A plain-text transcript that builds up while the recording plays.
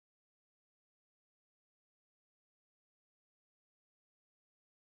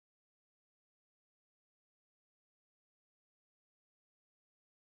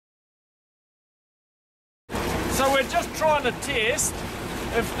So we're just trying to test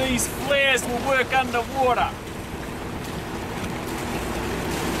if these flares will work underwater.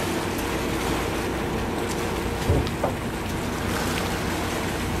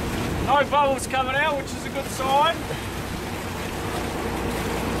 No bubbles coming out, which is a good sign.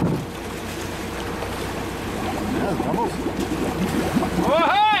 Yeah, bubbles. Oh,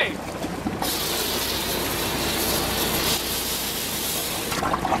 hey!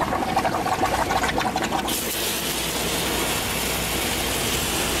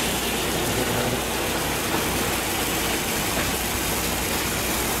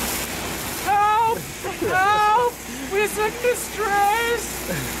 Help! Help! We're in distress!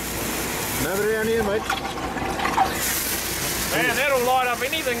 Nobody around here, mate. Man, that'll light up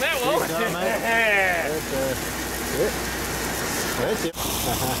anything, that will. That's it.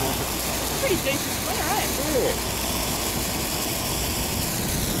 Pretty decent flare, eh? Yeah.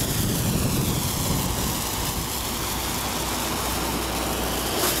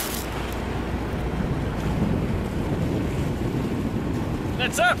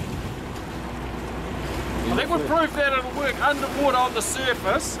 That's it. I think we've proved that it'll work underwater on the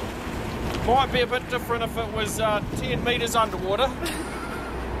surface. Might be a bit different if it was 10 metres underwater.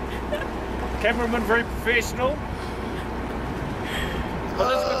 Cameraman very professional. But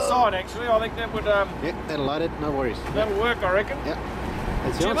that's a good sign actually. I think that would Yeah, that'll light it, no worries. that'll work, I reckon. Yeah.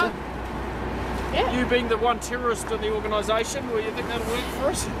 That's the Gemma, answer. Yeah. you being the one terrorist in the organisation, will you think that'll work for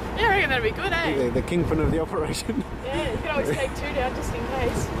us? Yeah, I reckon that'd be good, eh? The kingpin of the operation. Yeah, you can always take two down just in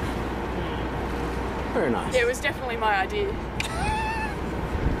case. Very nice. Yeah, it was definitely my idea.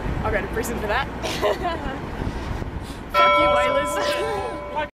 I'll go to prison for that. Fuck you, whalers.